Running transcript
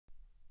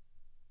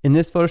In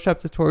this Photoshop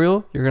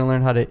tutorial, you're going to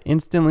learn how to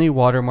instantly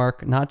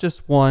watermark not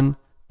just one,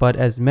 but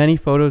as many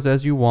photos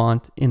as you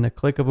want in the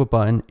click of a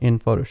button in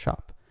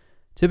Photoshop.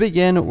 To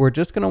begin, we're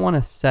just going to want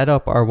to set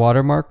up our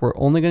watermark. We're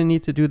only going to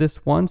need to do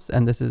this once,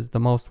 and this is the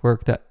most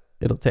work that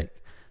it'll take.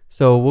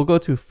 So we'll go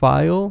to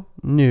File,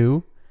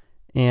 New,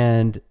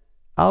 and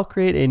I'll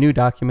create a new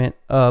document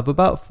of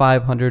about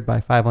 500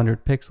 by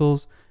 500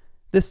 pixels.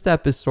 This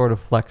step is sort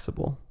of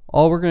flexible.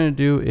 All we're going to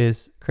do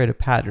is create a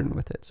pattern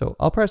with it. So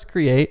I'll press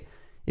Create.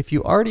 If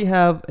you already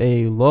have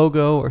a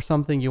logo or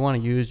something you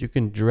want to use, you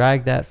can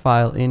drag that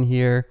file in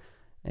here.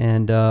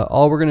 And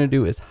all we're going to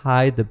do is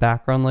hide the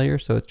background layer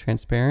so it's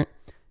transparent.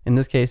 In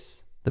this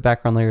case, the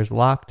background layer is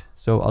locked.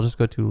 So I'll just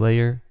go to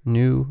Layer,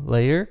 New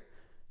Layer,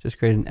 just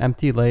create an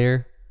empty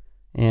layer,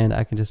 and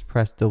I can just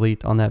press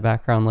Delete on that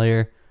background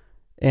layer.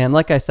 And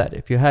like I said,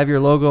 if you have your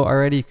logo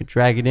already, you could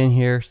drag it in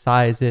here,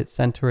 size it,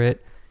 center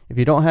it. If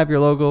you don't have your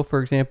logo,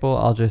 for example,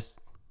 I'll just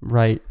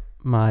write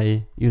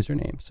my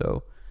username.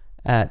 So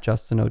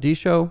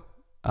 @JustinOdisho,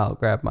 I'll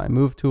grab my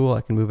move tool,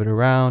 I can move it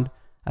around.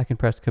 I can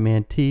press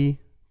Command T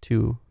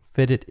to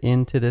fit it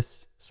into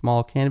this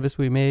small canvas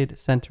we made,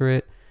 center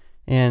it,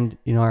 and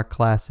our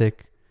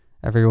classic,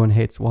 everyone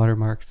hates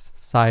watermarks,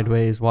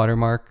 sideways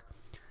watermark.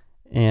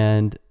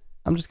 And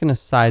I'm just gonna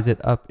size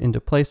it up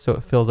into place so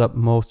it fills up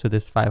most of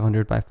this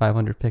 500 by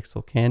 500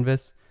 pixel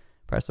canvas.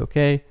 Press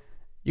OK.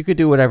 You could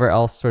do whatever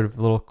else sort of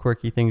little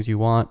quirky things you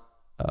want.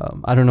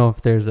 I don't know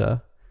if there's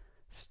a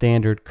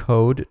standard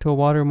code to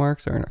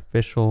watermarks or an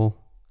official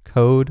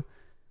code,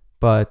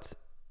 but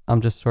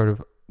I'm just sort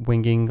of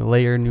winging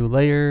Layer, New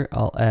Layer.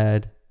 I'll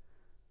add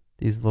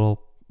these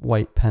little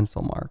white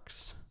pencil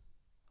marks,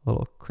 a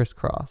little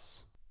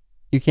crisscross.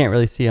 You can't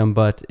really see them,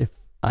 but if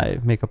I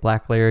make a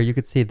black layer, you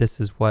could see this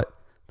is what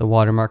the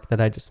watermark that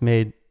I just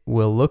made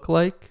will look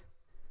like.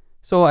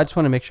 So I just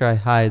want to make sure I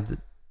hide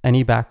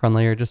any background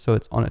layer just so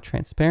it's on a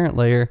transparent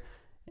layer.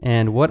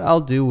 And what I'll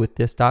do with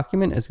this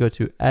document is go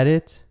to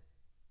Edit,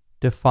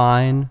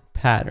 Define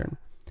Pattern.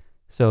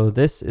 So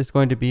this is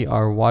going to be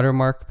our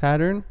watermark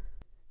pattern.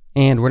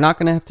 And we're not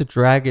going to have to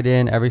drag it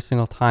in every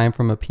single time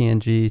from a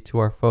PNG to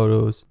our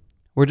photos.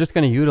 We're just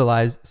going to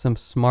utilize some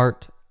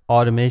smart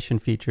automation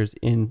features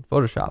in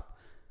Photoshop.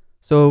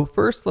 So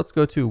first, let's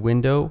go to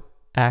Window,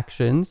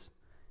 Actions,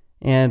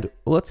 and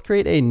let's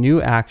create a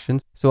new action.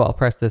 So I'll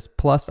press this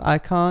plus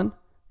icon,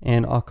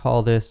 and I'll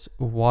call this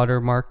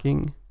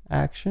watermarking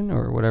action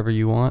or whatever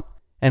you want.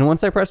 And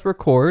once I press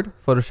record,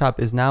 Photoshop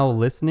is now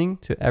listening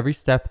to every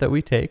step that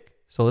we take.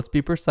 So let's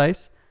be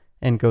precise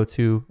and go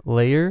to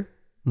Layer,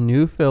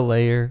 New Fill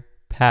Layer,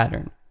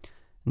 Pattern.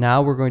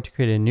 Now we're going to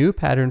create a new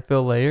pattern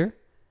fill layer.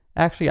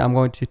 Actually, I'm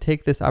going to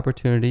take this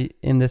opportunity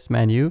in this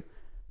menu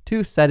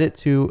to set it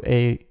to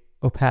a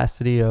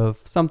opacity of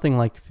something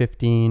like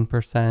 15%,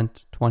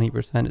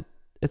 20%.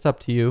 It's up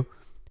to you.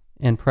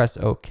 And press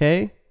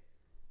OK.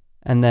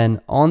 And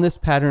then on this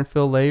pattern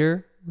fill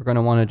layer, we're going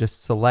to want to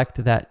just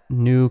select that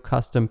new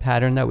custom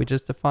pattern that we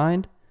just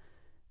defined.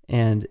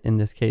 And in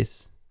this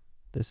case,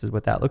 this is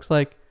what that looks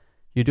like.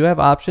 You do have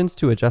options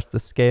to adjust the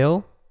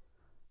scale.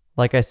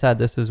 Like I said,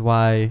 this is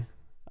why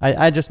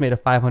I just made a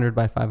 500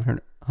 by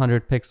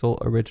 500 pixel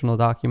original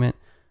document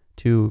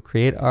to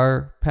create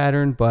our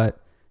pattern,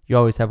 but you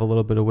always have a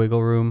little bit of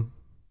wiggle room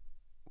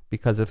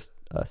because of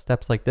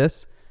steps like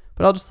this.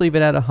 But I'll just leave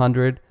it at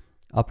 100.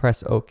 I'll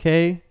press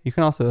OK. You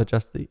can also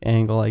adjust the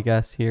angle, I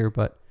guess, here,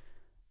 but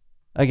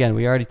again,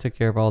 we already took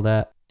care of all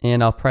that.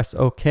 And I'll press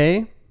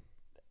OK,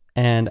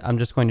 and I'm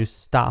just going to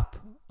stop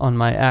on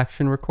my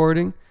action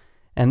recording.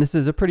 And this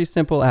is a pretty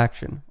simple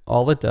action.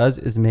 All it does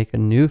is make a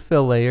new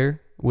fill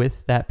layer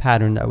with that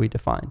pattern that we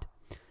defined.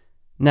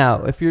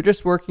 Now, if you're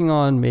just working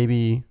on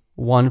maybe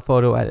one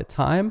photo at a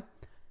time,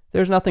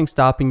 there's nothing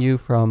stopping you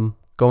from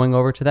going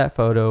over to that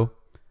photo,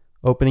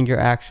 opening your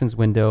actions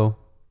window,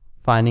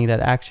 finding that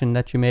action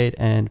that you made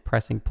and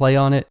pressing play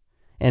on it,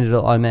 and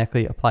it'll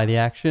automatically apply the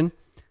action.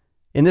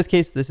 In this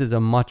case, this is a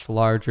much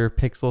larger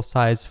pixel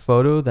size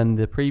photo than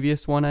the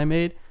previous one I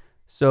made.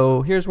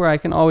 So here's where I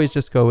can always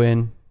just go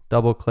in,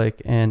 double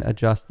click, and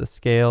adjust the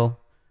scale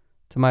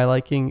to my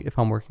liking if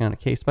I'm working on a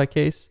case by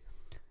case.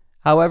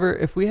 However,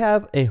 if we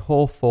have a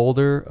whole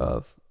folder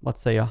of,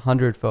 let's say,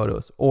 100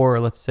 photos, or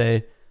let's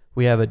say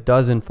we have a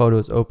dozen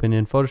photos open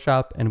in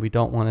Photoshop and we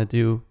don't want to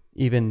do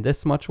even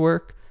this much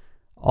work,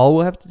 all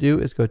we'll have to do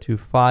is go to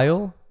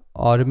File,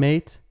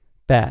 Automate,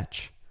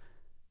 Batch.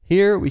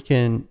 Here we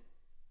can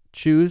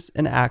choose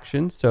an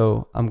action.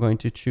 So I'm going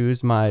to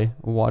choose my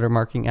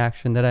watermarking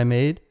action that I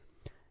made,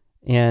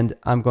 and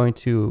I'm going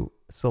to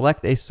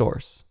select a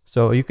source.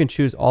 So you can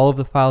choose all of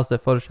the files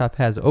that Photoshop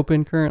has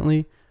open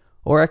currently,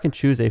 or I can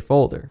choose a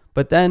folder.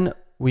 But then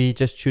we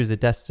just choose a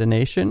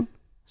destination.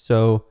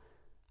 So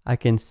I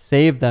can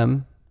save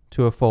them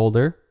to a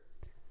folder.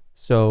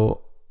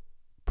 So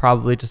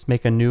probably just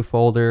make a new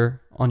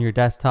folder on your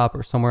desktop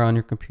or somewhere on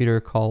your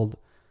computer called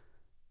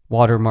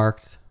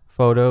watermarked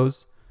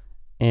photos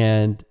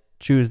and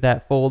choose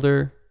that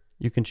folder.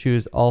 You can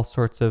choose all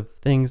sorts of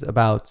things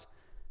about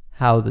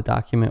how the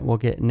document will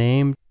get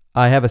named.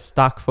 I have a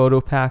stock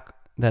photo pack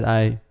that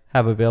I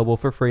have available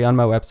for free on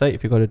my website.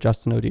 If you go to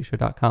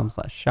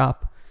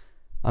justinodisho.com/shop,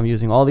 I'm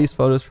using all these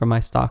photos from my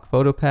stock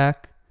photo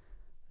pack.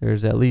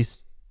 There's at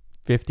least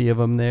 50 of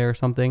them there or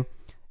something.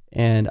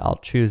 And I'll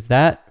choose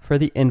that for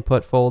the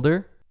input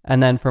folder.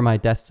 And then for my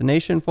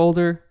destination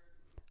folder,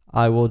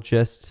 I will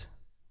just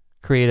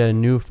create a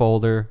new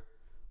folder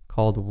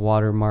called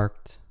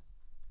watermarked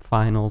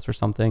finals or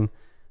something.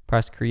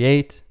 Press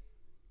create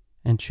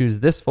and choose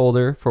this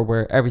folder for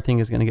where everything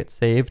is going to get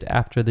saved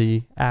after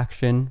the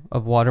action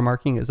of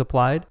watermarking is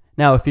applied.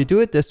 Now, if you do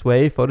it this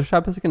way,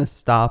 Photoshop is going to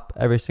stop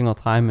every single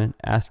time and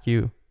ask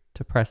you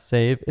to press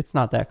save. It's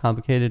not that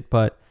complicated,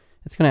 but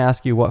it's going to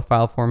ask you what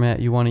file format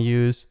you want to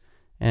use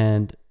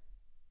and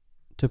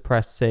to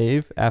press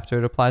save after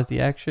it applies the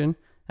action.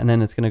 And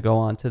then it's going to go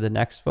on to the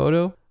next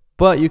photo.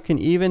 But you can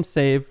even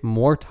save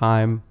more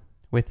time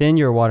within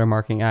your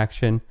watermarking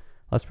action.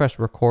 Let's press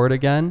record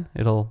again.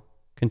 It'll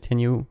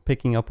continue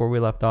picking up where we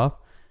left off.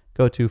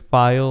 Go to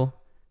File,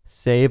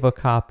 Save a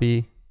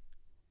Copy,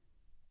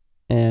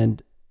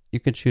 and you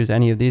could choose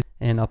any of these.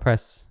 And I'll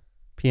press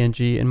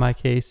PNG in my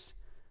case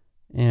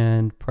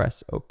and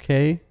press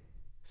OK,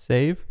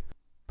 save.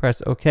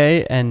 Press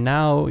OK, and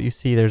now you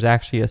see there's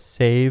actually a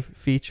save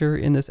feature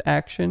in this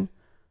action.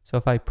 So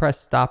if I press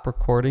stop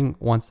recording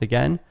once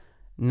again,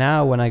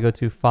 now when I go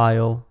to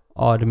File,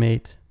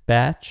 Automate,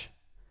 Batch,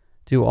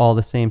 do all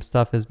the same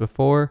stuff as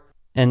before.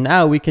 And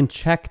now we can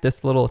check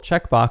this little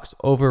checkbox,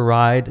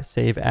 override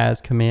save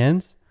as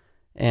commands.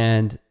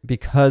 And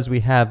because we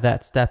have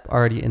that step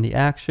already in the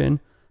action,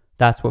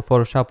 that's what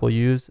Photoshop will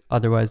use.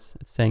 Otherwise,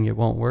 it's saying it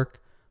won't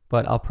work.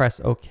 But I'll press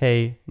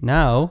OK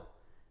now.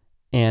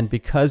 And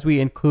because we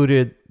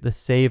included the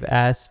save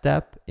as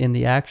step in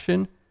the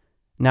action,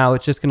 now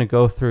it's just going to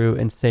go through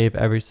and save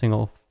every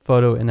single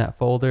photo in that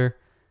folder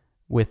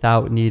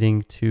without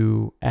needing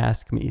to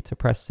ask me to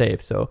press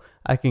save. So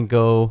I can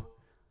go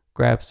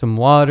grab some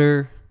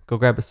water, go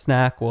grab a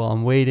snack while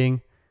I'm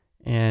waiting,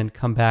 and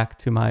come back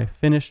to my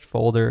finished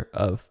folder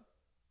of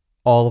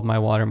all of my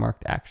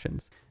watermarked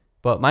actions.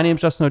 But my name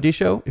is Justin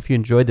Odisho. If you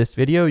enjoyed this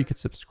video, you could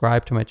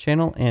subscribe to my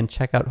channel and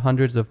check out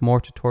hundreds of more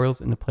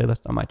tutorials in the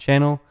playlist on my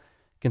channel.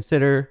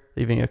 Consider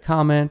leaving a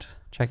comment,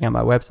 checking out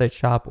my website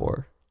shop,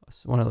 or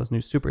one of those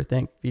new super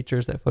thank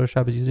features that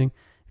Photoshop is using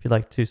if you'd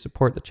like to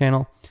support the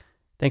channel.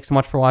 Thanks so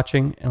much for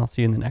watching, and I'll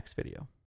see you in the next video.